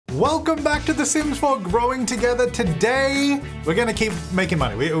Welcome back to The Sims 4 Growing Together. Today, we're gonna keep making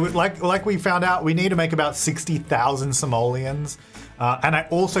money. Like we found out, we need to make about 60,000 simoleons. And I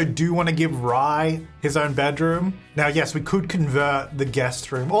also do want to give Rye his own bedroom. Now, yes, we could convert the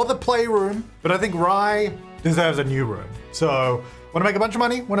guest room or the playroom, but I think Rye deserves a new room. So, want to make a bunch of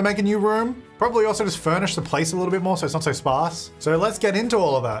money, want to make a new room. Probably also just furnish the place a little bit more so it's not so sparse. So let's get into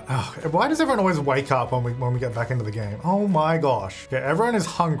all of that. Ugh, why does everyone always wake up when we get back into the game? Oh my gosh. Okay, everyone is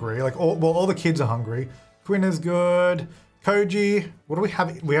hungry. Like, all the kids are hungry. Quinn is good. Koji, what do we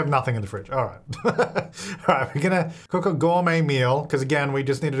have? We have nothing in the fridge. All right. All right, we're gonna cook a gourmet meal because again, we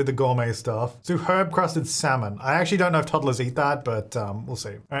just need to do the gourmet stuff. So herb crusted salmon. I actually don't know if toddlers eat that, but we'll see.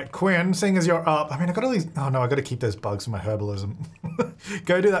 All right, Quinn, seeing as you're up, I mean, I got all these, oh no, I gotta keep those bugs for my herbalism.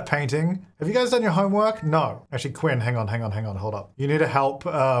 Go do that painting. Have you guys done your homework? No. Actually, Quinn, hang on, hold up. You need to help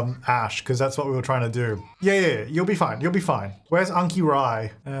Ash because that's what we were trying to do. Yeah, you'll be fine, you'll be fine. Where's Unky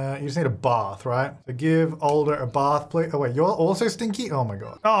Rye? You just need a bath, right? So give Older a bath, please. Oh wait, you're also stinky? Oh my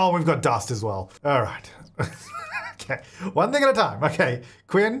god. Oh, we've got dust as well. All right. Okay, one thing at a time. Okay,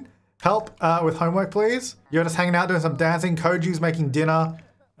 Quinn, help with homework, please. You're just hanging out doing some dancing. Koji's making dinner.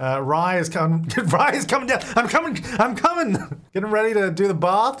 Rye is coming. Rye is coming down. I'm coming. Getting ready to do the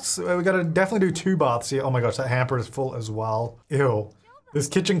baths. We gotta definitely do 2 baths here. Oh my gosh, that hamper is full as well. Ew. This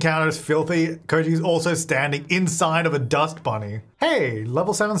kitchen counter is filthy. Koji's also standing inside of a dust bunny. Hey,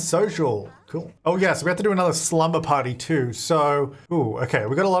 level 7 social. Cool. Oh yes, we have to do another slumber party too. So, ooh, okay,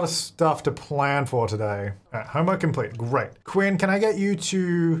 we got a lot of stuff to plan for today. All right, homework complete, great. Quinn, can I get you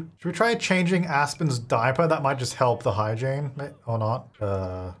to, should we try changing Aspen's diaper? That might just help the hygiene, or not.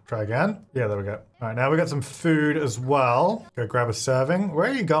 Try again. Yeah, there we go. All right, now we got some food as well. Go grab a serving.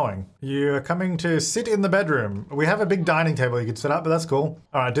 Where are you going? You're coming to sit in the bedroom. We have a big dining table you could set up, but that's cool.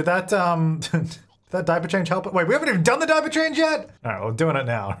 All right, did that, that diaper change help? Wait, we haven't even done the diaper change yet? All right, we're doing it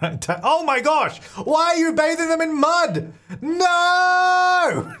now. Oh my gosh! Why are you bathing them in mud?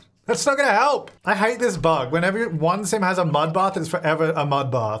 No! That's not gonna help. I hate this bug. Whenever one sim has a mud bath, it's forever a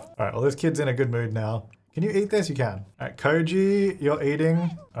mud bath. All right, well, this kid's in a good mood now. Can you eat this? You can. All right, Koji, you're eating.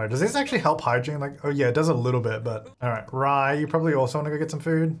 All right, does this actually help hygiene? Like, oh yeah, it does a little bit, but. All right, Rye, you probably also want to go get some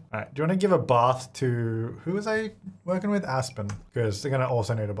food. All right, do you want to give a bath to, who was I working with? Aspen, because they're gonna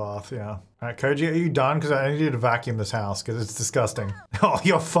also need a bath, yeah. All right, Koji, are you done? Because I need you to vacuum this house because it's disgusting. Oh,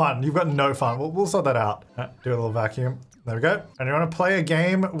 you're fun. You've got no fun. We'll sort that out. All right, do a little vacuum. There we go. And you want to play a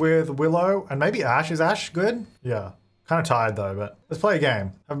game with Willow and maybe Ash? Is Ash good? Yeah. Kind of tired though, but let's play a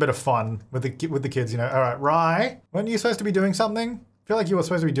game. Have a bit of fun with the kids, you know. All right, Rye, weren't you supposed to be doing something? I feel like you were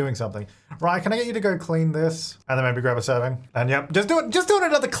supposed to be doing something. Rye, can I get you to go clean this? And then maybe grab a serving. And yep, just do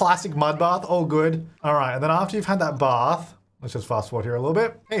another classic mud bath, all good. All right, and then after you've had that bath, let's just fast forward here a little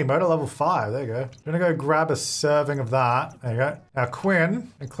bit. Hey, motor level 5, there you go. You're gonna go grab a serving of that. There you go. Now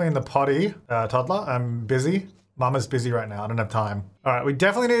Quinn, and clean the potty. Toddler, I'm busy. Mama's busy right now, I don't have time. All right, we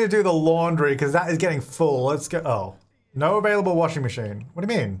definitely need to do the laundry because that is getting full. Let's go, oh. No available washing machine. What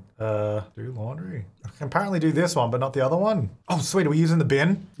do you mean? Do laundry. I can apparently do this one, but not the other one. Oh, sweet. Are we using the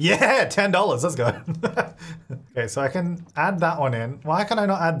bin? Yeah, $10. Let's go. Okay, so I can add that one in. Why can I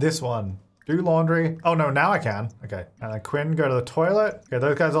not add this one? Do laundry. Oh no, now I can. Okay. And then Quinn, go to the toilet. Okay,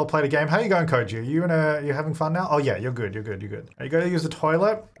 those guys all played a game. How are you going, Koji? Are you having fun now? Oh yeah, you're good. Are you going to use the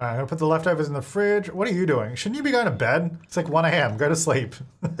toilet? I'm gonna put the leftovers in the fridge. What are you doing? Shouldn't you be going to bed? It's like 1 a.m. Go to sleep.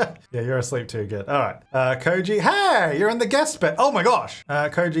 Yeah, you're asleep too. Good. All right. Koji, hey, you're in the guest bed. Oh my gosh.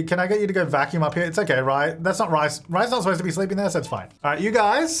 Koji, can I get you to go vacuum up here? It's okay, right? That's not Rice. Rice not supposed to be sleeping there, so it's fine. All right, you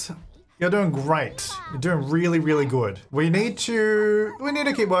guys. You're doing great. You're doing really, really good. We need to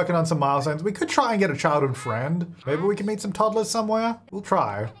keep working on some milestones. We could try and get a childhood friend. Maybe we can meet some toddlers somewhere. We'll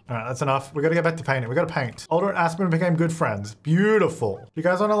try. All right, that's enough. We gotta get back to painting. We gotta paint. Older and Aspen became good friends. Beautiful. You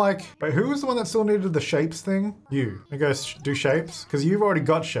guys wanna like, wait, who was the one that still needed the shapes thing? You. You go do shapes? Because you've already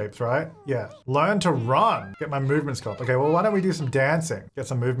got shapes, right? Yeah. Learn to run. Get my movement skill. Okay, well, why don't we do some dancing? Get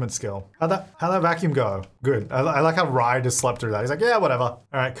some movement skill. How'd that vacuum go? Good. I like how Rye just slept through that. He's like, yeah, whatever. All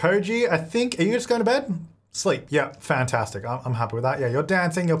right, Koji, I think, are you just going to bed? Sleep. Yeah, fantastic. I'm happy with that. Yeah, you're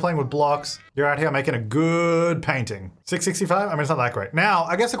dancing, you're playing with blocks. You're out here making a good painting. 665? I mean, it's not that great. Now,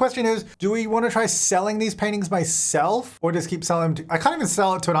 I guess the question is, do we want to try selling these paintings myself or just keep selling them I can't even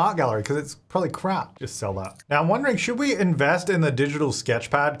sell it to an art gallery because it's probably crap. Just sell that. Now, I'm wondering, should we invest in the digital sketch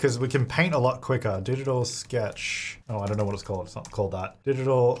pad? Because we can paint a lot quicker. Digital sketch. Oh, I don't know what it's called. It's not called that.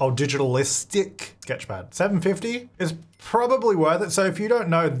 Digitalistic sketch pad. 750 is probably worth it. So if you don't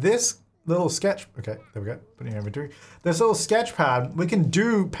know this, little sketch, okay, there we go, put in your inventory. This little sketch pad, we can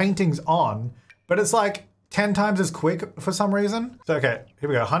do paintings on, but it's like 10 times as quick for some reason. So, okay, here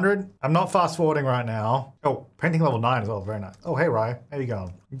we go, 100. I'm not fast forwarding right now. Oh, painting level 9 as well, very nice. Oh, hey, Rye, how you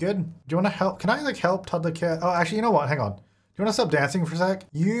going? You good? Do you want to help? Can I like help toddler care? Oh, actually, you know what? Hang on. Do you want to stop dancing for a sec?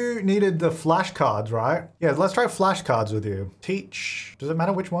 You needed the flashcards, right? Yeah, let's try flashcards with you. Teach. Does it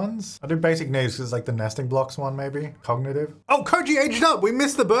matter which ones? I do basic needs because it's like the nesting blocks one, maybe. Cognitive. Oh, Koji aged up. We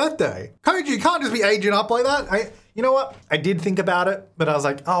missed the birthday. Koji, you can't just be aging up like that. You know what? I did think about it, but I was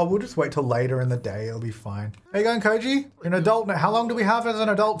like, oh, we'll just wait till later in the day. It'll be fine. How you going, Koji? You're an adult now. How long do we have as an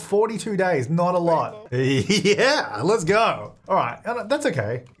adult? 42 days. Not a lot. Yeah, let's go. All right, that's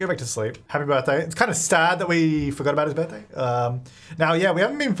okay. Go back to sleep. Happy birthday. It's kind of sad that we forgot about his birthday. Now, yeah, we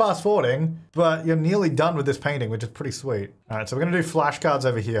haven't been fast forwarding, but you're nearly done with this painting, which is pretty sweet. All right, so we're gonna do flashcards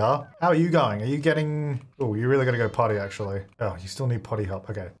over here. How are you going? Are you getting, oh, you're really gonna go potty actually. Oh, you still need potty help.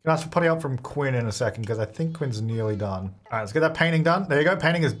 Okay, can ask for potty help from Quinn in a second because I think Quinn's nearly done. All right, let's get that painting done. There you go,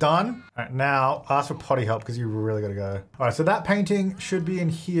 painting is done. All right, now ask for potty help because you really gotta go. All right, so that painting should be in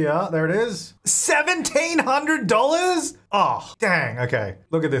here. There it is. $1,700? Oh, dang, okay.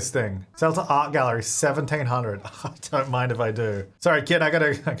 Look at this thing. Sell to art gallery, 1,700. I don't mind if I do. Sorry, kid, I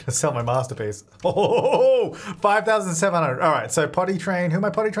gotta sell my masterpiece. Oh, 5,700. All right, so potty train, who am I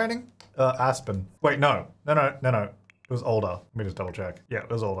potty training? Aspen. Wait, no. It was older. Let me just double check. Yeah, it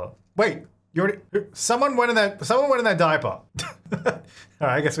was older. Wait, you already, someone went in that diaper. All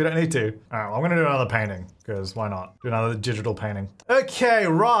right, I guess we don't need to. All right, well, I'm gonna do another painting because why not? Do another digital painting. Okay,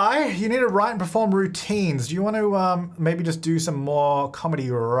 Rye, you need to write and perform routines. Do you want to maybe just do some more comedy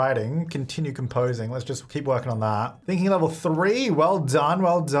writing? Continue composing. Let's just keep working on that. Thinking level 3. Well done,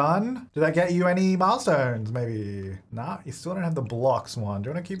 well done. Did that get you any milestones? Maybe. Nah, you still don't have the blocks one. Do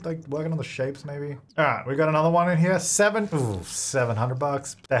you want to keep like working on the shapes maybe? All right, we got another one in here. 700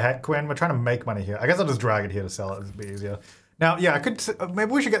 bucks. The heck, Quinn? We're trying to make money here. I guess I'll just drag it here to sell it. It'll be easier. Now, yeah, I could,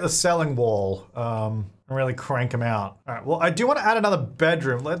 maybe we should get the selling wall and really crank them out. All right, well, I do want to add another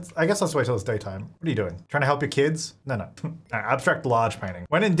bedroom. I guess let's wait till it's daytime. What are you doing? Trying to help your kids? No. All right, abstract large painting.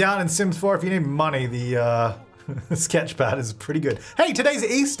 When in doubt in Sims 4, if you need money, the sketchpad is pretty good. Hey, today's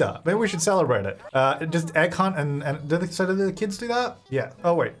Easter. Maybe we should celebrate it. Just egg hunt and do the kids do that? Yeah,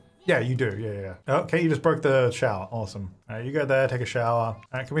 oh wait. Yeah, you do. Yeah. Okay, you just broke the shower. Awesome. All right, you go there, take a shower. All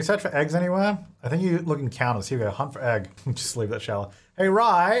right, can we search for eggs anywhere? I think you look in counters. Here we go, hunt for egg. Just leave that shower. Hey,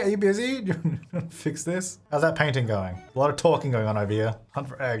 Rye, are you busy? Do you want to fix this? How's that painting going? A lot of talking going on over here. Hunt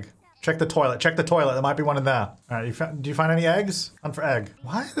for egg. Check the toilet. There might be one in there. All right, do you find any eggs? Hunt for egg.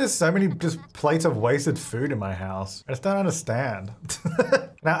 Why are there so many just plates of wasted food in my house? I just don't understand.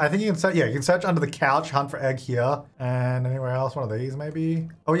 Now, I think you can search, yeah, you can search under the couch, hunt for egg here, and anywhere else, one of these maybe.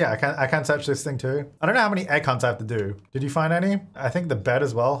 Oh yeah, I can search this thing too. I don't know how many egg hunts I have to do. Did you find any? I think the bed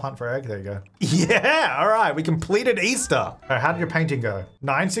as well, hunt for egg, there you go. Yeah, all right, we completed Easter. All right, how did your painting go?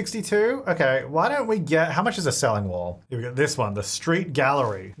 962, okay, why don't we get, how much is a selling wall? Here we go, this one, the street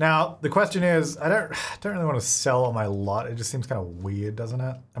gallery. Now, the question is, I don't really want to sell on my lot. It just seems kind of weird, doesn't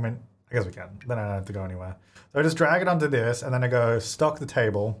it? I mean, I guess we can, then I don't have to go anywhere. So I just drag it onto this and then I go stock the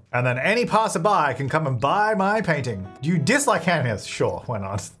table and then any passerby can come and buy my painting. Do you dislike handiness? Sure, why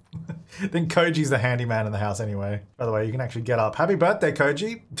not? I think Koji's the handyman in the house anyway. By the way, you can actually get up. Happy birthday,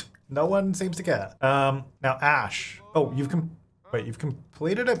 Koji. No one seems to care. Now Ash. Oh, you've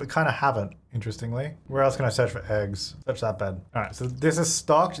completed it, but kind of haven't, interestingly. Where else can I search for eggs? Search that bed. All right, so this is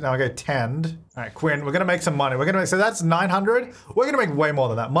stocked. Now I go tend. All right, Quinn, we're gonna make some money. So that's 900. We're gonna make way more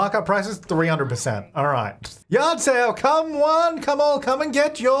than that. Markup prices, 300%. All right. Yard sale, come all, come and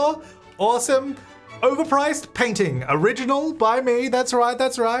get your awesome overpriced painting. Original by me, that's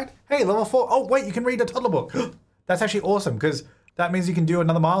right. Hey, level 4. Oh, wait, you can read a toddler book. That's actually awesome, because that means you can do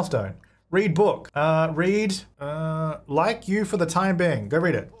another milestone. Read book. Read. Like you for the time being. Go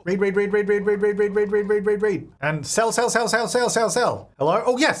read it. Read. And sell. Hello?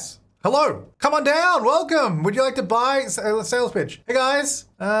 Oh, yes. Hello. Come on down. Welcome. Would you like to buy a sales pitch? Hey, guys.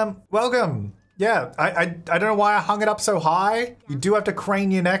 Welcome. Yeah, I don't know why I hung it up so high. You do have to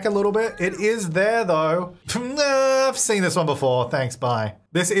crane your neck a little bit. It is there, though. I've seen this one before. Thanks, bye.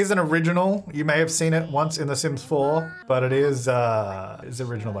 This is an original. You may have seen it once in The Sims 4, but it is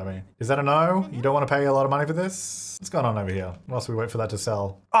original by me. Is that a no? You don't want to pay a lot of money for this? What's going on over here? Whilst we wait for that to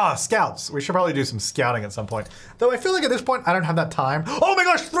sell. Ah, scouts. We should probably do some scouting at some point. Though I feel like at this point, I don't have that time. Oh my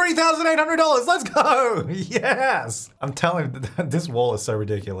gosh, $3,800. Let's go. Yes. I'm telling you, this wall is so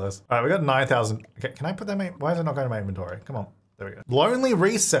ridiculous. All right, we got 9,000. Okay, can I put that in? Why is it not going to my inventory? Come on. There we go. Lonely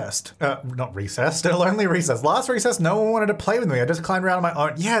recessed. Not recessed, lonely recess. Last recess, no one wanted to play with me. I just climbed around on my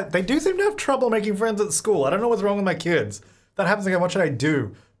own. Yeah, they do seem to have trouble making friends at school. I don't know what's wrong with my kids. If that happens again, what should I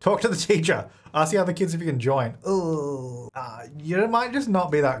do? Talk to the teacher. Ask the other kids if you can join. Oh, you might just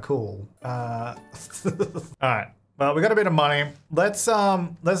not be that cool. All right. Well, we got a bit of money. Let's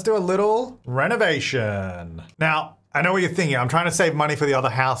do a little renovation. Now, I know what you're thinking. I'm trying to save money for the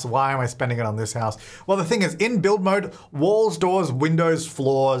other house. Why am I spending it on this house? Well, the thing is, in build mode, walls, doors, windows,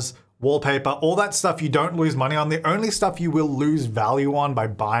 floors, wallpaper, all that stuff you don't lose money on. The only stuff you will lose value on by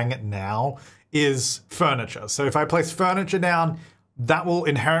buying it now is furniture. So if I place furniture down, that will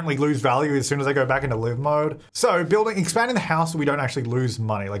inherently lose value as soon as I go back into live mode. So expanding the house, we don't actually lose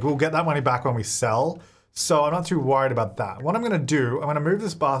money. Like, we'll get that money back when we sell. So I'm not too worried about that. What I'm gonna do, I'm gonna move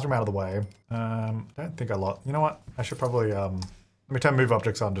this bathroom out of the way. Don't think a lot. You know what? I should probably, let me turn move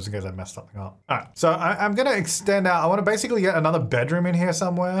objects on just in case I messed something up. All right, so I'm gonna extend out. I wanna basically get another bedroom in here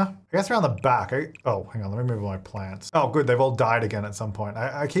somewhere. I guess around the back. Oh, hang on, let me move my plants. Oh, good, they've all died again at some point.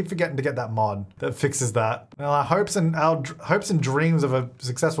 I keep forgetting to get that mod that fixes that. Well, our hopes and dreams of a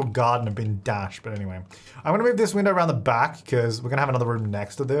successful garden have been dashed, but anyway. I'm gonna move this window around the back because we're gonna have another room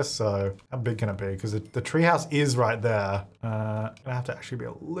next to this, so how big can it be? Because the treehouse is right there. Gonna have to actually be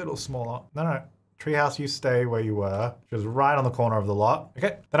a little smaller. No. Treehouse, you stay where you were, which is right on the corner of the lot.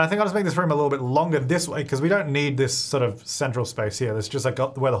 Okay, then I think I'll just make this room a little bit longer this way because we don't need this sort of central space here. It's just like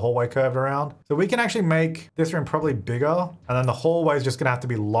where the hallway curved around. So we can actually make this room probably bigger, and then the hallway is just gonna have to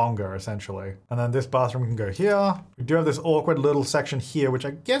be longer essentially. And then this bathroom can go here. We do have this awkward little section here, which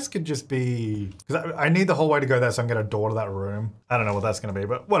I guess could just be, because I need the hallway to go there so I can get a door to that room. I don't know what that's gonna be,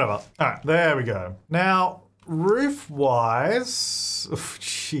 but whatever. All right, there we go. Now, roof-wise,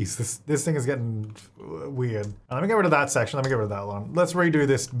 jeez, this thing is getting weird. Let me get rid of that section. Let me get rid of that one. Let's redo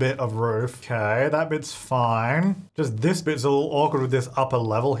this bit of roof. Okay, that bit's fine. Just this bit's a little awkward with this upper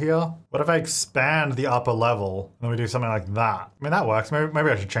level here. What if I expand the upper level and then we do something like that? I mean, that works. Maybe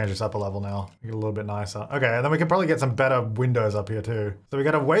I should change this upper level now. Make it a little bit nicer. Okay, and then we can probably get some better windows up here too. So we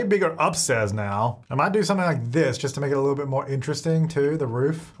got a way bigger upstairs now. I might do something like this just to make it a little bit more interesting too, the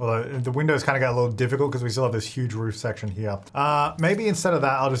roof. Although the windows kind of get a little difficult because we still have this huge roof section here. Maybe instead of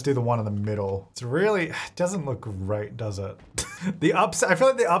that, I'll just do the one in the middle. It's really, it doesn't look great, does it? I feel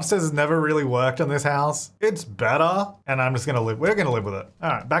like the upstairs has never really worked on this house. It's better, and I'm just gonna we're gonna live with it. All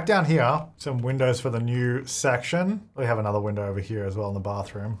right, back down here, some windows for the new section. We have another window over here as well in the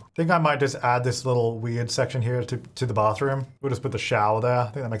bathroom. I think I might just add this little weird section here to the bathroom. We'll just put the shower there. I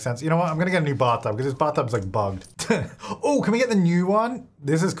think that makes sense. You know what? I'm gonna get a new bathtub because this bathtub's like bugged. Oh, can we get the new one?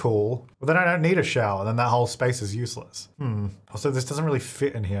 This is cool. But then I don't need a shower. Then that whole space is useless. Also, this doesn't really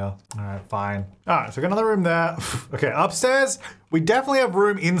fit in here. All right, fine. All right, so we got another room there. Okay, upstairs, we definitely have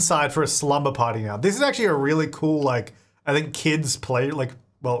room inside for a slumber party now. This is actually a really cool, like, I think kids play, like,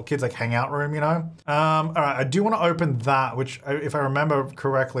 well, kids like hangout room, you know? All right, I do want to open that, which if I remember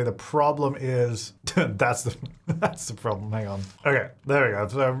correctly, the problem is, that's the problem, hang on. Okay, there we go.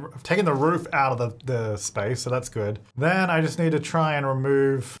 So I've taken the roof out of the space, so that's good. Then I just need to try and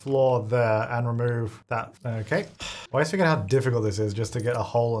remove floor there and remove that, okay. Well, I just figured out how difficult this is just to get a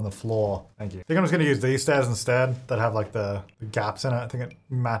hole in the floor. Thank you. I think I'm just gonna use these stairs instead that have like the gaps in it. I think it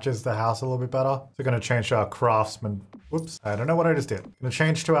matches the house a little bit better. So we're gonna change to our craftsman. Whoops, I don't know what I just did. Gonna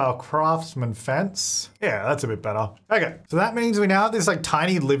change to our craftsman fence. Yeah, that's a bit better. Okay, so that means we now have this like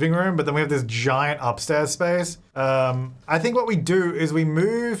tiny living room, but then we have this giant upstairs space. I think what we do is we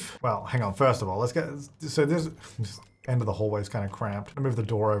move, well, hang on, first of all, let's get, so this end of the hallway is kind of cramped. I move the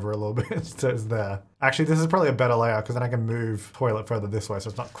door over a little bit so it's there. Actually, this is probably a better layout because then I can move toilet further this way so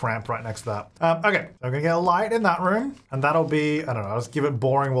it's not cramped right next to that. Okay, so I'm gonna get a light in that room and that'll be, I don't know, I'll just give it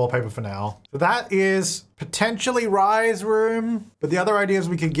boring wallpaper for now. So that is potentially Rye's room, but the other idea is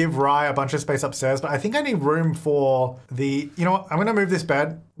we could give Rye a bunch of space upstairs, but I think I need room for the, you know what, I'm gonna move this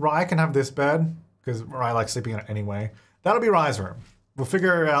bed. Rye can have this bed because Rye likes sleeping in it anyway. That'll be Rye's room. We'll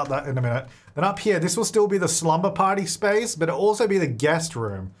figure out that in a minute. Then up here, this will still be the slumber party space, but it'll also be the guest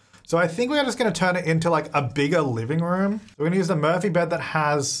room. So I think we're just gonna turn it into like a bigger living room. We're gonna use the Murphy bed that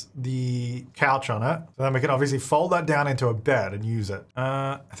has the couch on it. So then we can obviously fold that down into a bed and use it.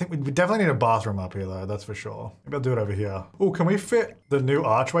 I think we definitely need a bathroom up here though, that's for sure. Maybe I'll do it over here. Oh, can we fit the new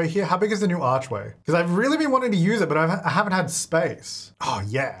archway here? How big is the new archway? Because I've really been wanting to use it, but I haven't had space. Oh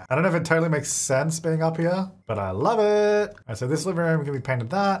yeah. I don't know if it totally makes sense being up here, but I love it. All right, so this living room can be painted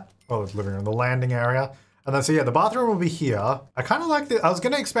that. Oh, this living room, the landing area. And then, so yeah, the bathroom will be here. I kind of like the, I was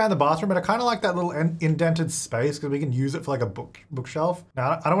going to expand the bathroom, but I kind of like that little indented space because we can use it for like a bookshelf.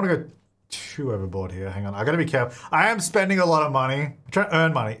 Now, I don't want to go too overboard here. Hang on, I gotta be careful. I am spending a lot of money. I'm trying to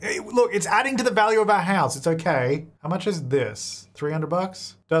earn money. Hey, look, it's adding to the value of our house. It's okay. How much is this? 300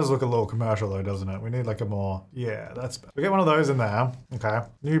 bucks? Does look a little commercial though, doesn't it? We need like a more, yeah, that's better. We get one of those in there. Okay.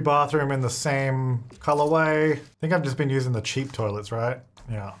 New bathroom in the same colorway. I think I've just been using the cheap toilets, right?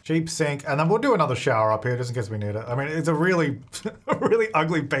 Yeah, cheap sink, and then we'll do another shower up here just in case we need it. I mean, it's a really, a really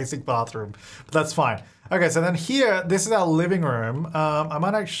ugly basic bathroom, but that's fine. Okay, so then here, this is our living room. I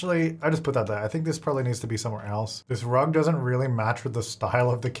might actually, I just put that there. I think this probably needs to be somewhere else. This rug doesn't really match with the style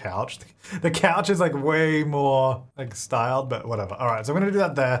of the couch. The couch is like way more like styled, but whatever. All right, so I'm gonna do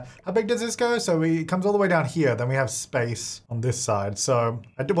that there. How big does this go? So it comes all the way down here, then we have space on this side. So,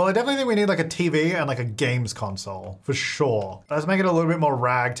 I definitely think we need like a TV and like a games console, for sure. Let's make it a little bit more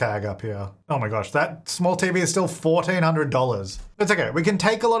ragtag up here. Oh my gosh, that small TV is still $1,400. It's okay, we can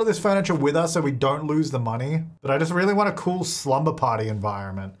take a lot of this furniture with us so we don't lose the money, but I just really want a cool slumber party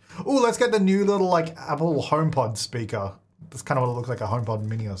environment. Ooh, let's get the new little like Apple HomePod speaker. That's kind of what it looks like, a HomePod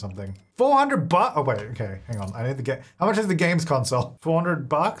mini or something. 400 bucks. Oh wait, okay, hang on. I need to get, how much is the games console? 400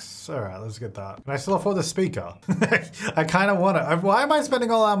 bucks? All right, let's get that. Can I still afford the speaker? I kind of want it. Why am I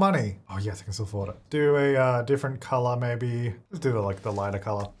spending all our money? Oh yes, I can still afford it. Do a different color maybe. Let's do the lighter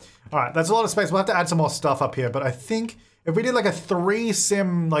color. All right, that's a lot of space. We'll have to add some more stuff up here, but I think if we did like a 3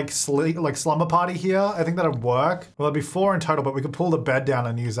 sim like slumber party here, I think that'd work. Well, it'd be 4 in total, but we could pull the bed down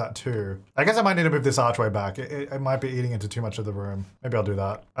and use that too. I guess I might need to move this archway back. It might be eating into too much of the room. Maybe I'll do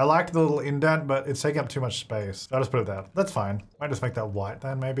that. I like the little indent, but it's taking up too much space. I'll just put it there. That's fine. Might just make that white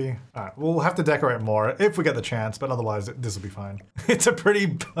then maybe. All right, we'll have to decorate more if we get the chance, but otherwise this will be fine. It's a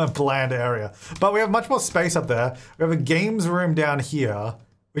pretty bland area, but we have much more space up there. We have a games room down here,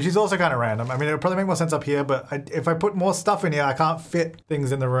 which is also kind of random. I mean, it'll probably make more sense up here, but if I put more stuff in here, I can't fit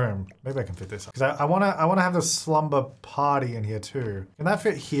things in the room. Maybe I can fit this up. Because I wanna have the slumber party in here too. Can that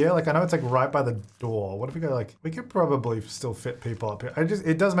fit here? Like, I know it's like right by the door. What if we go like, we could probably still fit people up here.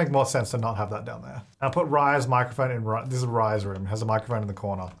 It does make more sense to not have that down there. I'll put Raya's microphone in, this is Raya's room. It has a microphone in the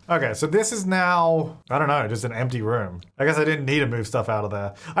corner. Okay, so this is now, I don't know, just an empty room. I guess I didn't need to move stuff out of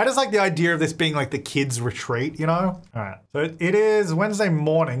there. I just like the idea of this being like the kids' retreat, you know? All right, so it is Wednesday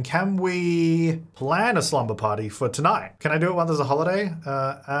morning. Can we plan a slumber party for tonight? Can I do it while there's a holiday?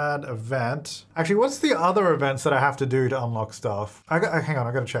 Add event. Actually, what's the other events that I have to do to unlock stuff? Hang on,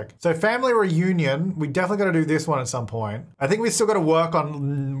 I gotta check. So family reunion, we definitely gotta do this one at some point. I think we still gotta work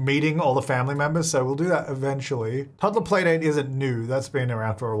on meeting all the family members, so we'll do that eventually. Toddler Playdate isn't new, that's been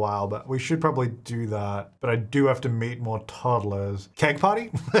around for a while, but we should probably do that. But I do have to meet more toddlers. Cake party?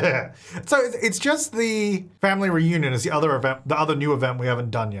 So it's just the family reunion is the other event, the other new event we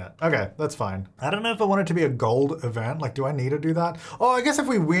haven't done yet. Okay, that's fine. I don't know if I want it to be a gold event. Like, do I need to do that? Oh, I guess if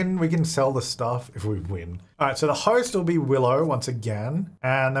we win, we can sell the stuff if we win. All right, so the host will be Willow once again.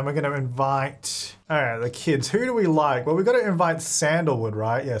 And then we're gonna invite, all right, the kids. Who do we like? Well, we gotta invite Sandalwood,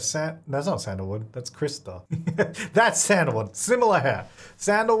 right? Yeah, that's not Sandalwood, that's Krista. That's Sandalwood, similar hair.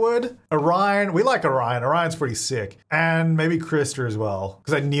 Sandalwood, Orion, we like Orion. Orion's pretty sick. And maybe Krista as well,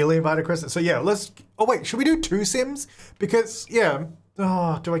 because I nearly invited Krista. So yeah, oh wait, should we do 2 Sims? Because yeah,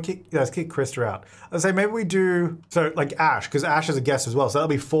 oh, let's kick Krista out. Let's say maybe we do, so like Ash, because Ash is a guest as well, so that'll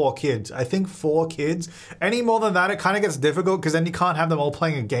be 4 kids. I think 4 kids. Any more than that, it kind of gets difficult because then you can't have them all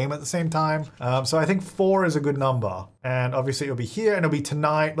playing a game at the same time. So I think 4 is a good number. And obviously it'll be here and it'll be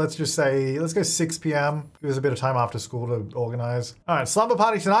tonight. Let's just say, let's go 6 p.m. Give us a bit of time after school to organize. All right, slumber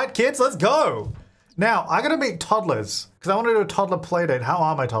party tonight, kids, let's go. Now, I gotta meet toddlers, because I want to do a toddler play date. How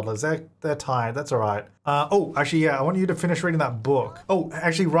are my toddlers? They're tired, that's all right. Oh, actually, yeah, I want you to finish reading that book. Oh,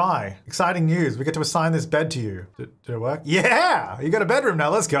 actually, Rye, exciting news. We get to assign this bed to you. Did it work? Yeah, you got a bedroom now,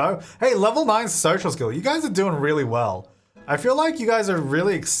 let's go. Hey, level 9 social skill. You guys are doing really well. I feel like you guys are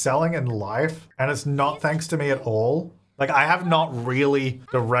really excelling in life, and it's not thanks to me at all. Like, I have not really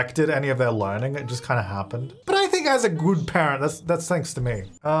directed any of their learning. It just kind of happened. But I think as a good parent, that's thanks to me.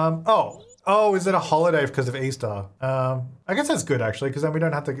 Oh, is it a holiday because of Easter? I guess that's good actually, because then we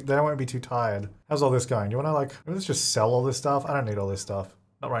don't have to, they won't be too tired. How's all this going? Do you wanna like, let's just sell all this stuff? I don't need all this stuff.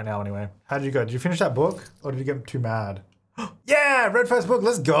 Not right now anyway. How did you go? Did you finish that book? Or did you get too mad? Yeah, read first book,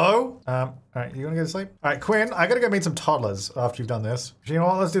 let's go. All right, you wanna go to sleep? All right, Quinn, I gotta go meet some toddlers after you've done this. You know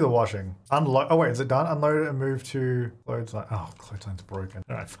what, let's do the washing. Unload, oh wait, is it done? Unload it and move to clothesline. Oh, clothesline's broken.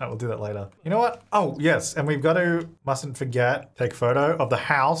 All right, fine, we'll do that later. You know what? Oh, yes, and we've got to, mustn't forget, take photo of the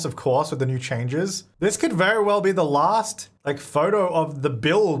house, of course, with the new changes. This could very well be the last like photo of the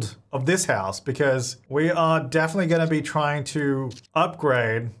build of this house, because we are definitely gonna be trying to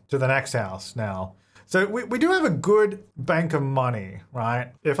upgrade to the next house now. So we do have a good bank of money,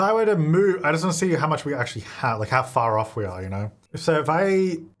 right? If I were to move, I just want to see how much we actually have, like how far off we are, you know? So if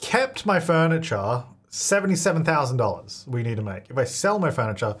I kept my furniture, $77,000 we need to make. If I sell my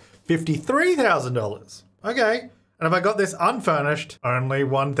furniture, $53,000. Okay. And if I got this unfurnished, only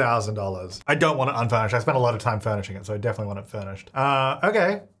 $1,000. I don't want it unfurnished. I spent a lot of time furnishing it, so I definitely want it furnished.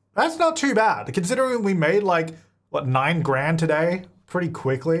 Okay. That's not too bad. Considering we made like, what, 9 grand today? Pretty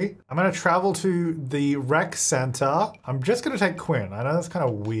quickly. I'm gonna travel to the rec center. I'm just gonna take Quinn. I know that's kind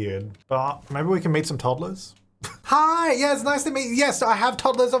of weird, but maybe we can meet some toddlers. Hi, yeah, it's nice to meet you. Yes, I have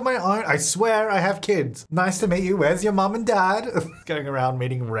toddlers of my own. I swear I have kids. Nice to meet you. Where's your mom and dad? Going around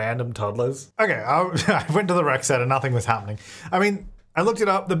meeting random toddlers. Okay, I went to the rec center. Nothing was happening. I mean, I looked it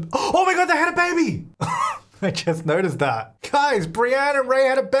up. Oh my God, they had a baby. I just noticed that. Guys, Brienne and Ray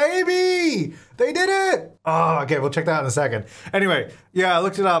had a baby. They did it. Oh, okay, we'll check that out in a second. Anyway, yeah, I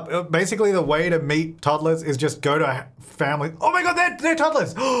looked it up. Basically, the way to meet toddlers is just go to a family. Oh my God, they're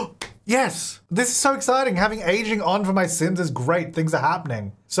toddlers. Yes, this is so exciting. Having aging on for my Sims is great. Things are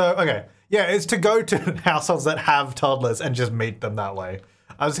happening. So, okay. Yeah, it's to go to households that have toddlers and just meet them that way.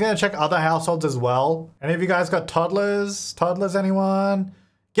 I was gonna check other households as well. Any of you guys got toddlers? Toddlers, anyone?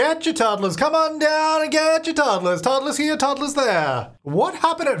 Get your toddlers. Come on down and get your toddlers. Toddlers here, toddlers there. What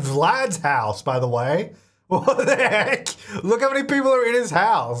happened at Vlad's house, by the way? What the heck? Look how many people are in his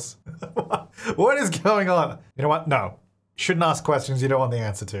house. What is going on? You know what? No. Shouldn't ask questions you don't want the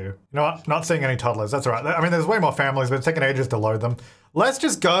answer to. You know what? Not seeing any toddlers. That's all right. I mean, there's way more families, but it's taking ages to load them. Let's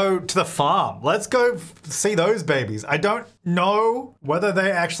just go to the farm. Let's go see those babies. I don't know whether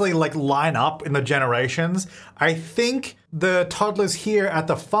they actually like line up in the generations. I think the toddlers here at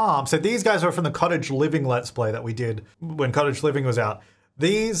the farm, so these guys are from the Cottage Living Let's Play that we did when Cottage Living was out.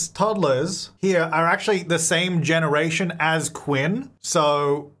 These toddlers here are actually the same generation as Quinn.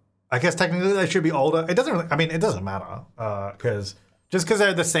 So I guess technically they should be older. It doesn't really, I mean, it doesn't matter because just because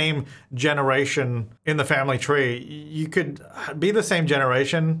they're the same generation in the family tree, you could be the same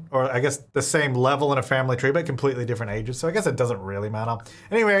generation or I guess the same level in a family tree, but completely different ages. So I guess it doesn't really matter.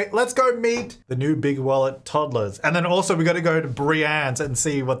 Anyway, let's go meet the new Big Wallet toddlers. And then also we got to go to Brienne's and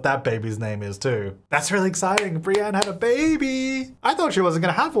see what that baby's name is too. That's really exciting. Brienne had a baby. I thought she wasn't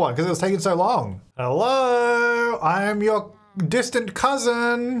going to have one because it was taking so long. Hello, I'm your distant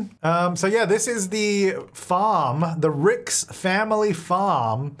cousin. So yeah, this is the farm, the Ricks family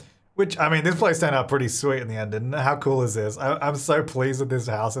farm, which, I mean, this place turned out pretty sweet in the end, didn't it? How cool is this? I'm so pleased with this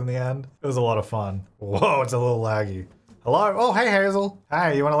house in the end. It was a lot of fun. Whoa, it's a little laggy. Hello? Oh, hey, Hazel.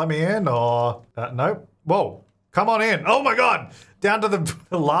 Hey, you want to let me in or? Nope. Whoa, come on in. Oh my God. Down to the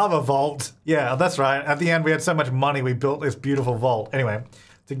lava vault. Yeah, that's right. At the end, we had so much money, we built this beautiful vault. Anyway,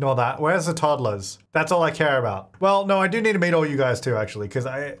 ignore that. Where's the toddlers? That's all I care about. Well, no, I do need to meet all you guys too, actually, because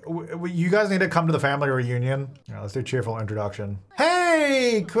you guys need to come to the family reunion. All right, let's do a cheerful introduction.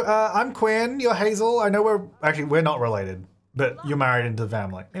 Hey, I'm Quinn. You're Hazel. I know we're not related, but you're married into the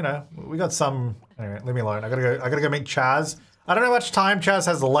family. You know, we got some. Anyway, leave me alone. I gotta go meet Chaz. I don't know how much time Chaz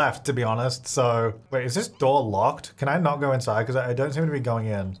has left, to be honest. So, wait, is this door locked? Can I not go inside? Because I don't seem to be going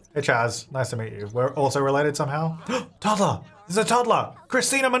in. Hey, Chaz, nice to meet you. We're also related somehow. Toddler. This is a toddler,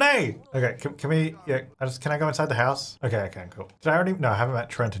 Christina Monet. Okay, can we, yeah, can I go inside the house? Okay, cool. Did I already, no, I haven't met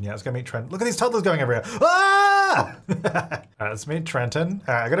Trenton yet. Let's go meet Trenton. Look at these toddlers going everywhere. Ah! All right, let's meet Trenton.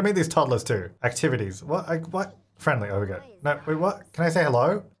 All right, I gotta meet these toddlers too. Activities, what? Friendly, oh, we go. No, wait, what? Can I say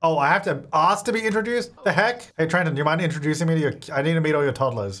hello? Oh, I have to ask to be introduced? The heck? Hey, Trenton, do you mind introducing me to your, I need to meet all your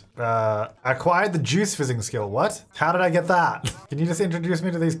toddlers. Acquired the juice fizzing skill. What? How did I get that? Can you just introduce me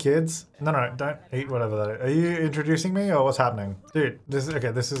to these kids? No, don't eat whatever that is. Are you introducing me or what's happening? Dude, this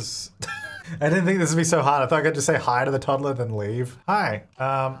is... I didn't think this would be so hard. I thought I could just say hi to the toddler, then leave. Hi.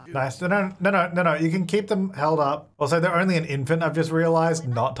 Nice. No. You can keep them held up. Also, they're only an infant, I've just realized,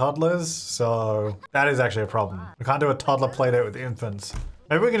 not toddlers. So that is actually a problem. We can't do a toddler play date with infants.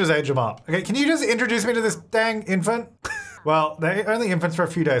 Maybe we can just age them up. Okay, can you just introduce me to this dang infant? Well, they're only infants for a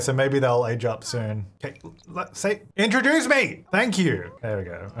few days, so maybe they'll age up soon. Okay, let's say, introduce me! Thank you. There we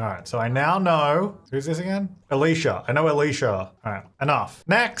go. All right, so I now know, who's this again? Alicia. I know Alicia. All right, enough.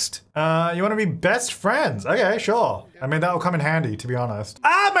 Next, you want to be best friends? Okay, sure. I mean, that'll come in handy, to be honest.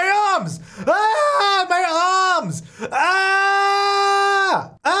 Ah, my arms! Ah, my arms!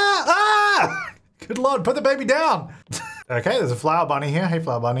 Ah! Good Lord, put the baby down. Okay, there's a flower bunny here. Hey,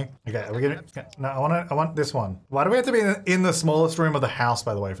 flower bunny. Okay, are we gonna? No, I want this one. Why do we have to be in the smallest room of the house,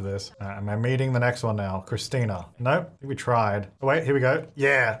 by the way, for this? Am I meeting the next one now? Christina. Nope, I think we tried. Oh, wait, here we go.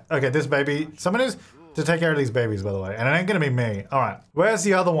 Yeah. Okay, this baby. Someone is to take care of these babies, by the way, and it ain't gonna be me. All right, where's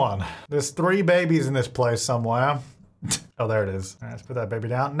the other one? There's 3 babies in this place somewhere. Oh, there it is. All right, let's put that baby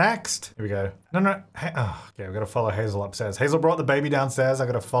down. Next. Here we go. No. Hey, oh, okay, we gotta follow Hazel upstairs. Hazel brought the baby downstairs. I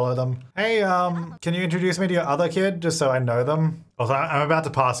gotta follow them. Hey, can you introduce me to your other kid just so I know them? Also, I'm about to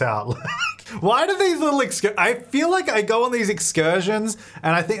pass out. Why do these little I feel like I go on these excursions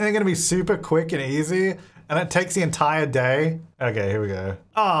and I think they're gonna be super quick and easy. And it takes the entire day. Okay, here we go.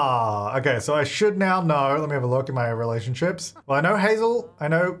 Ah, okay, so I should now know. Let me have a look at my relationships. Well, I know Hazel, I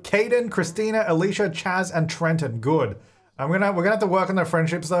know Caden, Christina, Alicia, Chaz, and Trenton. Good. We're gonna have to work on their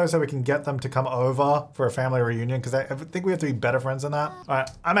friendships though, so we can get them to come over for a family reunion, because I think we have to be better friends than that. All right,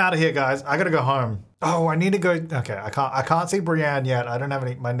 I'm out of here, guys. I gotta go home. Oh, I need to go. Okay, I can't see Brienne yet. I don't have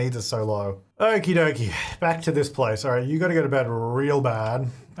any. My needs are so low. Okie dokie. Back to this place. All right, you gotta go to bed real bad.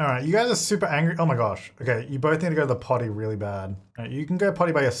 All right, you guys are super angry. Oh my gosh. Okay, you both need to go to the potty really bad. All right, you can go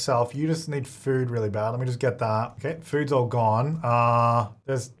potty by yourself. You just need food really bad. Let me just get that. Okay, food's all gone.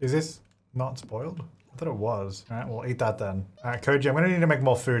 Is this not spoiled? I thought it was. All right, we'll eat that then. All right, Koji, I'm gonna need to make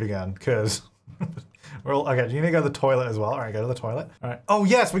more food again, because we're all, okay, you need to go to the toilet as well. All right, go to the toilet. All right. Oh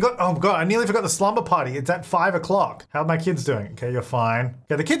yes, oh God, I nearly forgot the slumber party. It's at 5 o'clock. How are my kids doing? Okay, you're fine.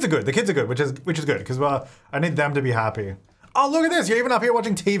 Okay, the kids are good. The kids are good, which is good, because I need them to be happy. Oh, look at this. You're even up here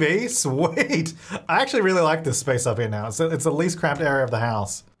watching TV? Sweet. I actually really like this space up here now. It's the least cramped area of the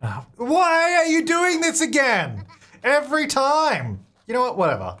house. Why are you doing this again? Every time. You know what?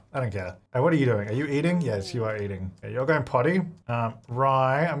 Whatever. I don't care. Hey, what are you doing? Are you eating? Yes, you are eating. Okay, you're going potty.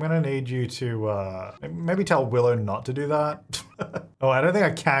 Rye, I'm gonna need you to maybe tell Willow not to do that. Oh, I don't think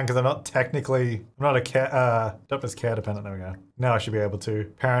I can because I'm not a care dependent. There we go. Now I should be able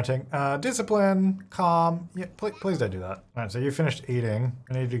to. Parenting, discipline, calm. Yeah, please don't do that. All right, so you finished eating.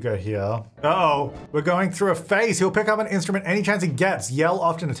 I need you to go here. Uh-oh, we're going through a phase. He'll pick up an instrument any chance he gets. Yell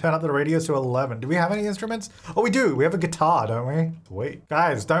often to turn up the radios to 11. Do we have any instruments? Oh, we do. We have a guitar, don't we? Wait,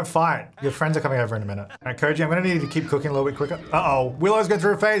 guys, don't fight. Your friends are coming over in a minute. All right, Koji, I'm gonna need you to keep cooking a little bit quicker. Uh-oh, Willow's going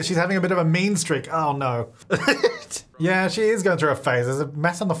through a phase. She's having a bit of a mean streak. Oh no. Yeah, she is going through a phase. There's a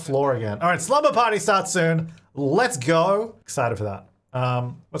mess on the floor again. All right, slumber party starts soon. Let's go. Excited for that.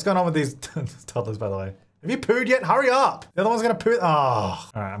 What's going on with these toddlers, by the way? Have you pooed yet? Hurry up. The other one's gonna poo. Oh.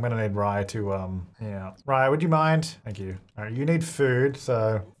 All right, I'm gonna need Rye to, yeah. Rye, would you mind? Thank you. All right, you need food,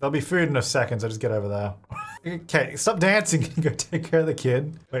 so there'll be food in a second, so just get over there. Okay, stop dancing and go take care of the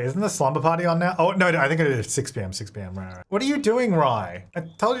kid. Wait, isn't the slumber party on now? Oh, no, I think it is 6 p.m., 6 p.m., right. What are you doing, Rye? I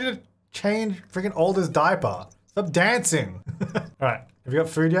told you to change freaking Alder's diaper. Stop dancing. All right. Have you got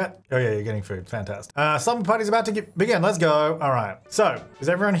food yet? Oh yeah, you're getting food. Fantastic. Slumber party's about to begin. Let's go. All right. So, is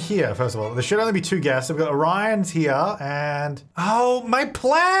everyone here, first of all? There should only be 2 guests. We've got Orion's here and... Oh, my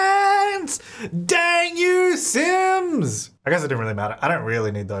plants! Dang you, Sims! I guess it didn't really matter. I don't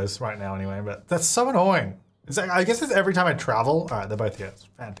really need those right now anyway, but that's so annoying. It's like, I guess it's every time I travel. All right, they're both here. It's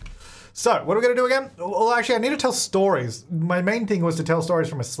fantastic. So, what are we gonna do again? Well, actually, I need to tell stories. My main thing was to tell stories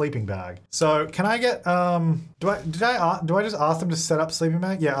from a sleeping bag. So, can I get, do I just ask them to set up sleeping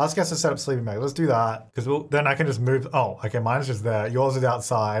bag? Yeah, ask us to set up sleeping bag. Let's do that. Because then I can just move, oh, okay, mine's just there. Yours is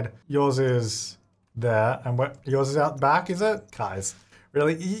outside. Yours is there. And what, yours is out back, is it? Guys,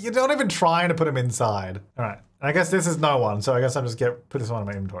 really? You're not even trying to put them inside. All right, and I guess this is no one, so I guess I'll just put this one in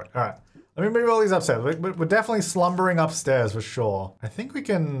my inventory. All right. Let me move all these upstairs. We're definitely slumbering upstairs for sure. I think we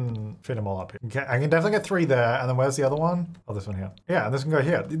can fit them all up here. Okay, I can definitely get 3 there. And then where's the other one? Oh, this one here. Yeah, and this can go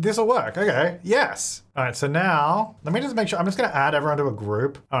here. This will work. Okay, yes. All right, so now, let me just make sure. I'm just going to add everyone to a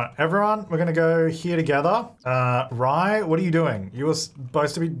group. All right, everyone, we're going to go here together. Rye, what are you doing? You were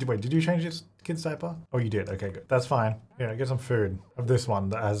supposed to be, wait, did you change this kid's diaper? Oh, you did. Okay, good. That's fine. Yeah, get some food of this one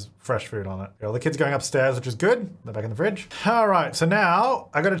that has fresh food on it. Yeah, the kid's going upstairs, which is good. They're back in the fridge. All right, so now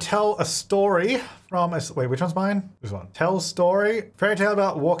I got to tell a story from wait, which one's mine? This one. Tell story. Fairy tale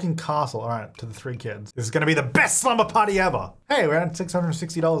about walking castle. All right, to the 3 kids. This is going to be the best slumber party ever. Hey, we're at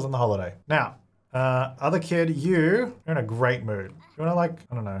 $660 on the holiday. Now, other kid, you're in a great mood. You wanna like,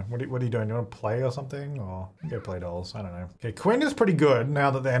 I don't know, what are you doing? You wanna play or something? Or go play dolls, I don't know. Okay, Quinn is pretty good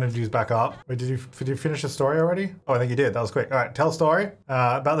now that the energy's back up. Wait, did you finish the story already? Oh, I think you did, that was quick. All right, tell a story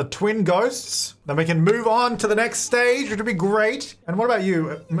about the twin ghosts. Then we can move on to the next stage, which would be great. And what about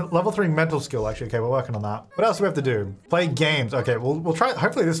you? Level 3 mental skill, actually. Okay, we're working on that. What else do we have to do? Play games. Okay, we'll try,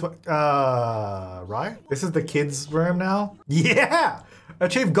 hopefully this one, right? This is the kids' room now? Yeah!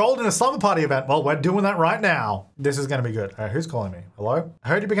 Achieve gold in a slumber party event. Well, we're doing that right now. This is gonna be good. All right, who's calling me? Hello? I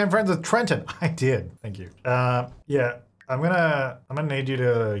heard you became friends with Trenton. I did, thank you. Yeah, I'm gonna need you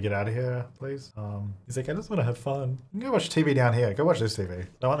to get out of here, please. He's like, I just want to have fun. I'm gonna watch TV down here. Go watch this TV.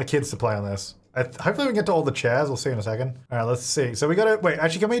 I want the kids to play on this. Hopefully we can get to all the chairs. We'll see in a second. All right, let's see. So we gotta, wait,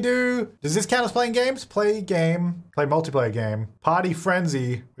 actually, can we do, does this count as playing games? Play game, play multiplayer game, party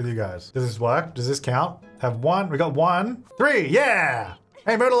frenzy with you guys. Does this work? Does this count? Have one, we got 1, 3, yeah!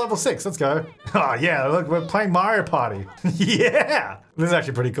 Hey, murder level 6, let's go. Oh yeah, look, we're playing Mario Party. Yeah! This is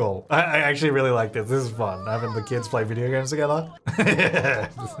actually pretty cool. I actually really like this. This is fun, having the kids play video games together.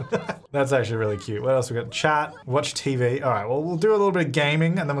 That's actually really cute. What else we got? Chat, watch TV. All right, well, we'll do a little bit of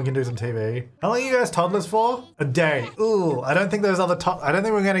gaming and then we can do some TV. How long are you guys toddlers for? A day. Ooh, I don't think there's other I don't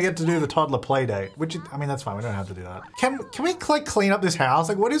think we're gonna get to do the toddler play date, which is, I mean, that's fine. We don't have to do that. Can we like clean up this house?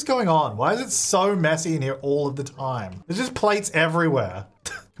 Like, what is going on? Why is it so messy in here all of the time? There's just plates everywhere.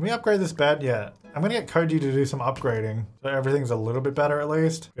 Can we upgrade this bed? Yeah. I'm gonna get Koji to do some upgrading so everything's a little bit better at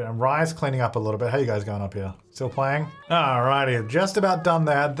least. Good, and Rye's cleaning up a little bit. How you guys going up here? Still playing? Alrighty, just about done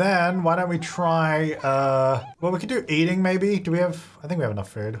there. Then why don't we try, well, we could do eating maybe. Do we have, I think we have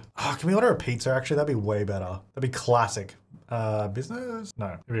enough food. Oh, can we order a pizza actually? That'd be way better. That'd be classic. Business?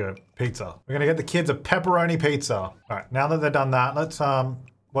 No, here we go, pizza. We're gonna get the kids a pepperoni pizza. All right, now that they've done that, let's,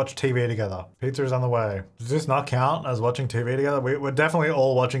 watch TV together. Pizza is on the way. Does this not count as watching TV together? We're definitely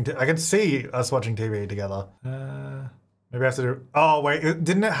all watching. I can see us watching TV together. Maybe I have to do. Oh wait,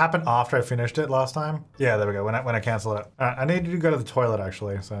 didn't it happen after I finished it last time? Yeah, there we go. When I cancel it. All right, I need you to go to the toilet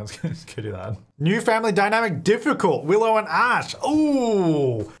actually. So let's go do that. New family dynamic difficult. Willow and Ash.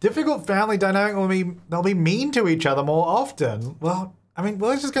 Ooh, difficult family dynamic. They'll be mean to each other more often. Well. I mean,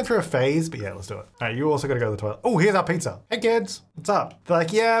 let's just go through a phase, but yeah, let's do it. All right, you also gotta go to the toilet. Oh, here's our pizza. Hey kids, what's up? They're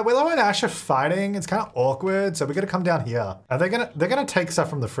like, yeah, Willow and Ash are fighting. It's kind of awkward, so we gotta come down here. Are they're gonna take stuff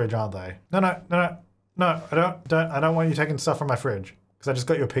from the fridge, aren't they? No, I don't want you taking stuff from my fridge because I just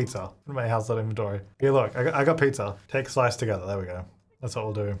got you a pizza in my household inventory. Here, look, I got pizza. Take a slice together. There we go. That's what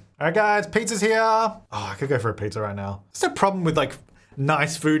we'll do. All right, guys, pizza's here. Oh, I could go for a pizza right now. It's a problem with like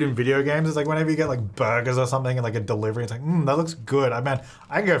nice food in video games. It's like whenever you get like burgers or something and like a delivery, it's like, that looks good. I mean,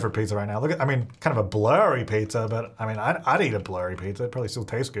 I can go for a pizza right now. Look at, I mean, kind of a blurry pizza, but I mean, I'd eat a blurry pizza. It probably still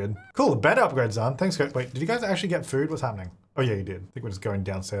tastes good. Cool, the bed upgrade's done. Thanks, guys. Wait, did you guys actually get food? What's happening? Oh yeah, you did. I think we're just going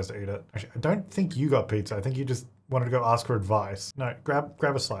downstairs to eat it. Actually, I don't think you got pizza. I think you just wanted to go ask for advice. No, grab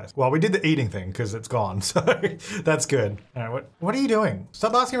a slice. Well, we did the eating thing because it's gone, so that's good. All right, what are you doing?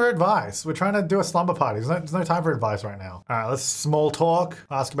 Stop asking for advice. We're trying to do a slumber party. There's no time for advice right now. All right, let's small talk.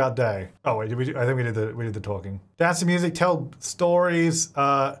 Ask about day. Oh wait, I think we did the talking. Dance to music, tell stories,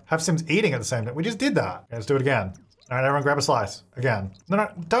 have Sims eating at the same time. We just did that. Okay, let's do it again. All right, everyone grab a slice. Again. No,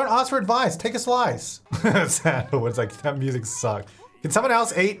 don't ask for advice. Take a slice. It's like, that music sucks. Can someone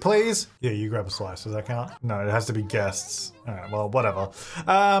else eat, please? Yeah, you grab a slice. Does that count? No, it has to be guests. All right, well, whatever.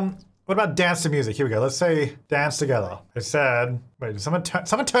 What about dance to music? Here we go. Let's say dance together. I said, wait, did someone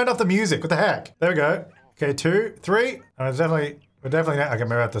turned off the music. What the heck? There we go. Okay, 2, 3. We're definitely, okay,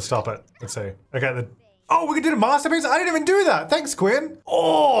 maybe I have to stop it. Let's see. Okay, oh, we can do the masterpiece? I didn't even do that. Thanks, Quinn.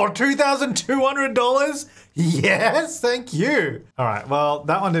 Oh, $2,200? Yes, thank you. All right, well,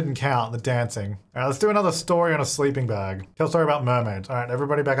 that one didn't count, the dancing. All right, let's do another story on a sleeping bag. Tell a story about mermaids. All right,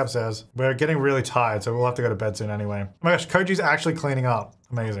 everybody back upstairs. We're getting really tired, so we'll have to go to bed soon anyway. Oh my gosh, Koji's actually cleaning up.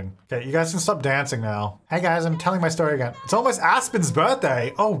 Amazing. Okay, you guys can stop dancing now. Hey guys, I'm telling my story again. It's almost Aspen's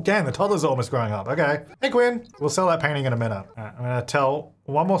birthday. Oh, damn, the toddlers are almost growing up. Okay. Hey, Quinn. We'll sell that painting in a minute. All right, I'm gonna tell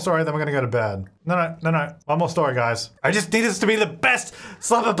one more story, then we're gonna go to bed. No. One more story, guys. I just need this to be the best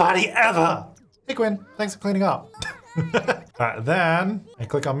slumber party ever. Hey, Quinn. Thanks for cleaning up. All right, then I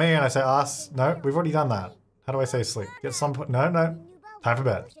click on me and I say us. No, we've already done that. How do I say sleep? Get some, no. Time for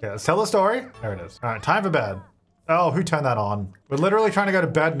bed. Okay, let's tell the story. There it is. All right, time for bed. Oh, who turned that on? We're literally trying to go to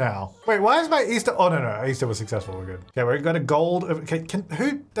bed now. Wait, why is my Easter? Oh, no. Easter was successful. We're good. Okay, we're going to gold. Okay,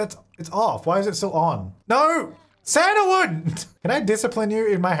 it's off. Why is it still on? No! Santa wouldn't! Can I discipline you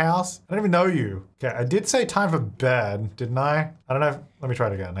in my house? I don't even know you. Okay, I did say time for bed, didn't I? I don't know if, let me try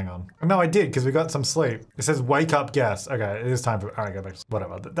it again, hang on. No, I did, because we got some sleep. It says wake up guests. Okay, it is time for, all right, go back,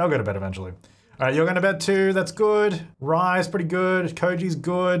 whatever. They'll go to bed eventually. All right, you're going to bed too, that's good. Rye's pretty good, Koji's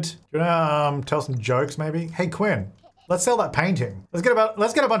good. You wanna tell some jokes maybe? Hey Quinn, let's sell that painting. Let's get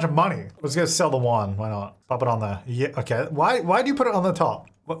a bunch of money. Let's go sell the one, why not? Pop it on there. Yeah, okay, why do you put it on the top?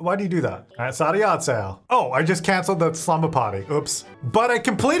 Why do you do that? All right, start a yard sale. Oh, I just canceled the slumber party. Oops. But I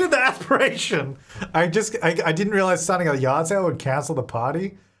completed the aspiration. I didn't realize starting a yard sale would cancel the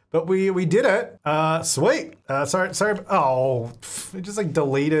party, but we did it. Sweet. Sorry. Oh, it just like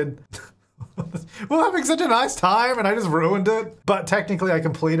deleted. We're having such a nice time and I just ruined it. But technically I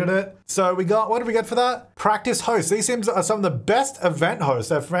completed it. So we got, what did we get for that? Practice hosts. These seems are some of the best event hosts.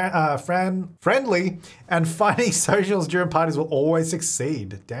 They're friendly and finding socials during parties will always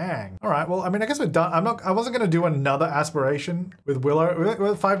succeed. Dang. All right, well, I mean, I guess we're done. I wasn't gonna do another aspiration with Willow. We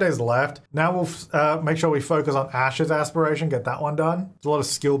have 5 days left. Now we'll make sure we focus on Ash's aspiration, get that one done. There's a lot of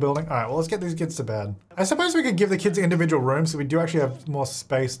skill building. All right, well, let's get these kids to bed. I suppose we could give the kids individual rooms so we do actually have more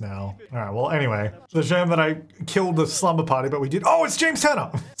space now. All right, well, anyway, it's a shame that I killed the slumber party, but we did. Oh, it's James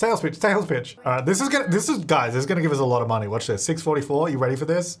Turner. Sales pitch, sales pitch. All right, guys, this is gonna give us a lot of money. Watch this, 644, you ready for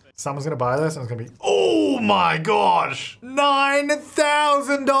this? Someone's gonna buy this and it's gonna be, oh my gosh,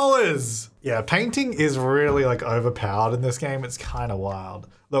 $9,000. Yeah, painting is really like overpowered in this game. It's kind of wild.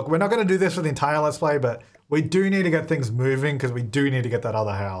 Look, we're not gonna do this for the entire Let's Play, but we do need to get things moving because we do need to get that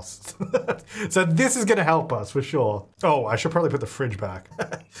other house. So this is gonna help us for sure. Oh, I should probably put the fridge back.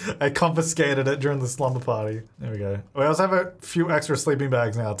 I confiscated it during the slumber party. There we go. We also have a few extra sleeping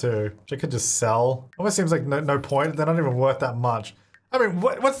bags now too, which I could just sell. Almost seems like no point. They're not even worth that much. I mean,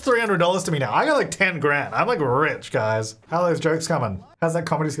 what's $300 to me now? I got like 10 grand. I'm like rich, guys. How are those jokes coming? How's that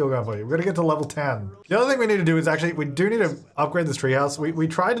comedy skill going for you? We're gonna get to level 10. The other thing we need to do is actually, we do need to upgrade this treehouse. We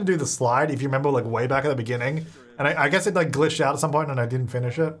tried to do the slide, if you remember, like way back at the beginning. And I guess it like glitched out at some point and I didn't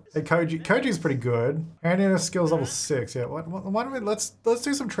finish it. Hey, Koji's pretty good. Parenting skills level 6. Yeah, why don't we, let's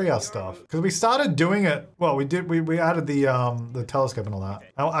do some treehouse stuff. Because we started doing it, well, we added the telescope and all that.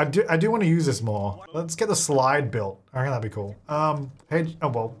 I do want to use this more. Let's get the slide built. I reckon that'd be cool. Hey, oh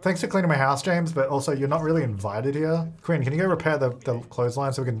well, thanks for cleaning my house, James, but also you're not really invited here. Quinn, can you go repair the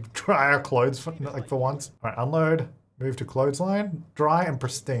clothesline so we can dry our clothes for once? All right, unload. Move to clothesline, dry and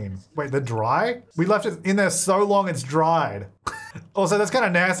pristine. Wait, they're dry? We left it in there so long it's dried. Also, that's kind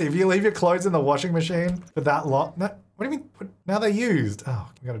of nasty. If you leave your clothes in the washing machine for that long, no, what do you mean? Now they're used. Oh,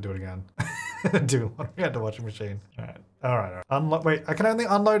 we gotta do it again. Do laundry at the washing machine. All right. Wait, I can only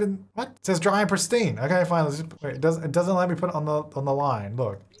unload in, what? It says dry and pristine. Okay, fine. Let's just, wait, it doesn't let me put it on the line.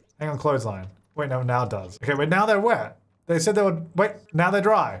 Look, hang on, clothesline. Wait, no, now it does. Okay, wait, now they're wet. They said they would, wait, now they're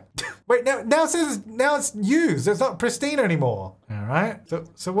dry. Wait, now it says, now it's used. It's not pristine anymore. All right,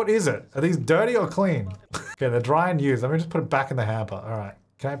 so what is it? Are these dirty or clean? Okay, they're dry and used. Let me just put it back in the hamper. All right,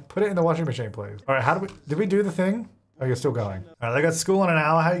 can I put it in the washing machine, please? All right, did we do the thing? Oh, you're still going. All right, they got school in an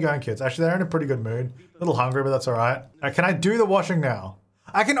hour. How you going, kids? Actually, they're in a pretty good mood. A little hungry, but that's all right. All right, can I do the washing now?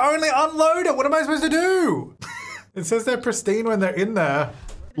 I can only unload it. What am I supposed to do? It says they're pristine when they're in there.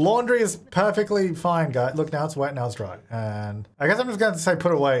 Laundry is perfectly fine, guys. Look, now it's wet, now it's dry. And I guess I'm just going to say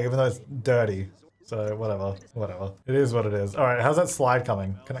put away, even though it's dirty. So whatever. It is what it is. All right, how's that slide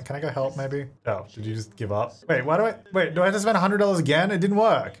coming? Can I go help maybe? Oh, did you just give up? Wait, do I have to spend $100 again? It didn't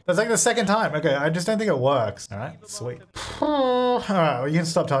work. That's like the second time. Okay, I just don't think it works. All right, sweet. All right, well, you can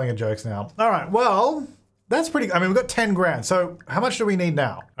stop telling your jokes now. All right, well, that's pretty, I mean, we've got 10 grand. So how much do we need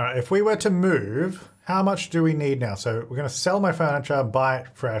now? All right, if we were to move, how much do we need now? So we're gonna sell my furniture, buy it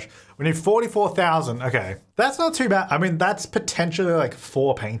fresh. We need 44,000, okay. That's not too bad. I mean, that's potentially like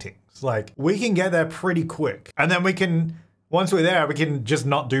 4 paintings. Like we can get there pretty quick. And then we can, once we're there, we can just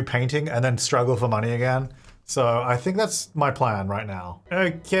not do painting and then struggle for money again. So I think that's my plan right now.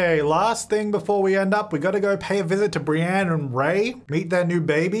 Okay, last thing before we end up, we gotta go pay a visit to Brienne and Ray, meet their new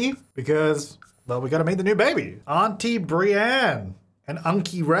baby because, well, we gotta meet the new baby. Auntie Brienne and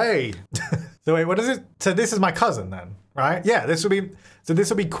Unky Ray. So wait, what is it? So this is my cousin then, right? Yeah, this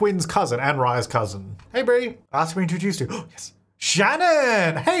will be Quinn's cousin and Raya's cousin. Hey Brie, ask me to introduce you. Oh, yes.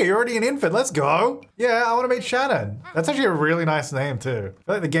 Shannon! Hey, you're already an infant, let's go. Yeah, I wanna meet Shannon. That's actually a really nice name too. I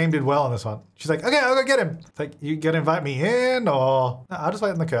feel like the game did well on this one. She's like, okay, I'll go get him. It's like, you gonna invite me in or? No, I'll just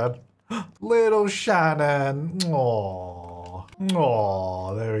wait in the curb. Little Shannon, aww.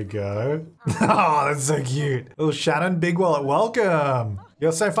 Aww, there we go. Oh, that's so cute. Little Shannon Big Wallet, welcome.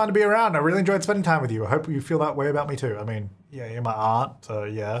 You're so fun to be around. I really enjoyed spending time with you. I hope you feel that way about me too. I mean, yeah, you're my aunt, so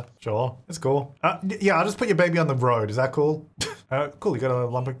yeah, sure. It's cool. Yeah, I'll just put your baby on the road. Is that cool? Cool, you got a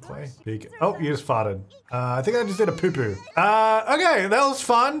lump of clay. Oh, you just farted. I think I just did a poo-poo. Okay, that was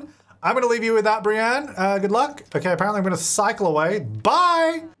fun. I'm gonna leave you with that, Brienne. Good luck. Okay, apparently I'm gonna cycle away.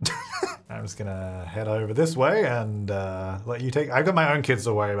 Bye! I'm just gonna head over this way and let you take, I've got my own kids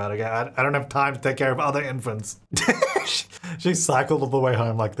to worry about again. I don't have time to take care of other infants. She cycled all the way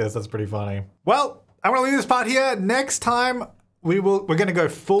home like this, that's pretty funny. Well, I'm gonna leave this part here. Next time, we're gonna go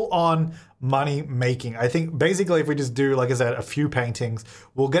full on money making. I think basically if we just do, like I said, a few paintings,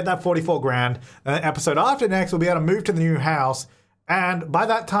 we'll get that 44 grand. And the episode after next, we'll be able to move to the new house. And by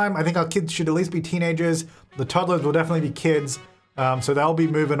that time, I think our kids should at least be teenagers. The toddlers will definitely be kids. So they'll be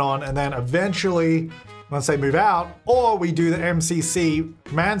moving on. And then eventually, once they move out, or we do the MCC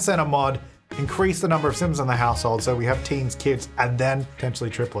Command Center mod increase the number of Sims in the household so we have teens, kids, and then potentially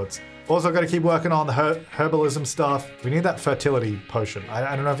triplets. Also got to keep working on the herbalism stuff. We need that fertility potion.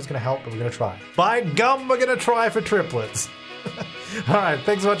 I don't know if it's going to help, but we're going to try. By gum, we're going to try for triplets. All right,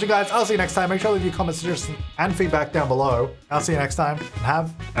 thanks for watching, guys. I'll see you next time. Make sure to leave your comments, suggestions, and feedback down below. I'll see you next time, and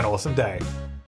have an awesome day.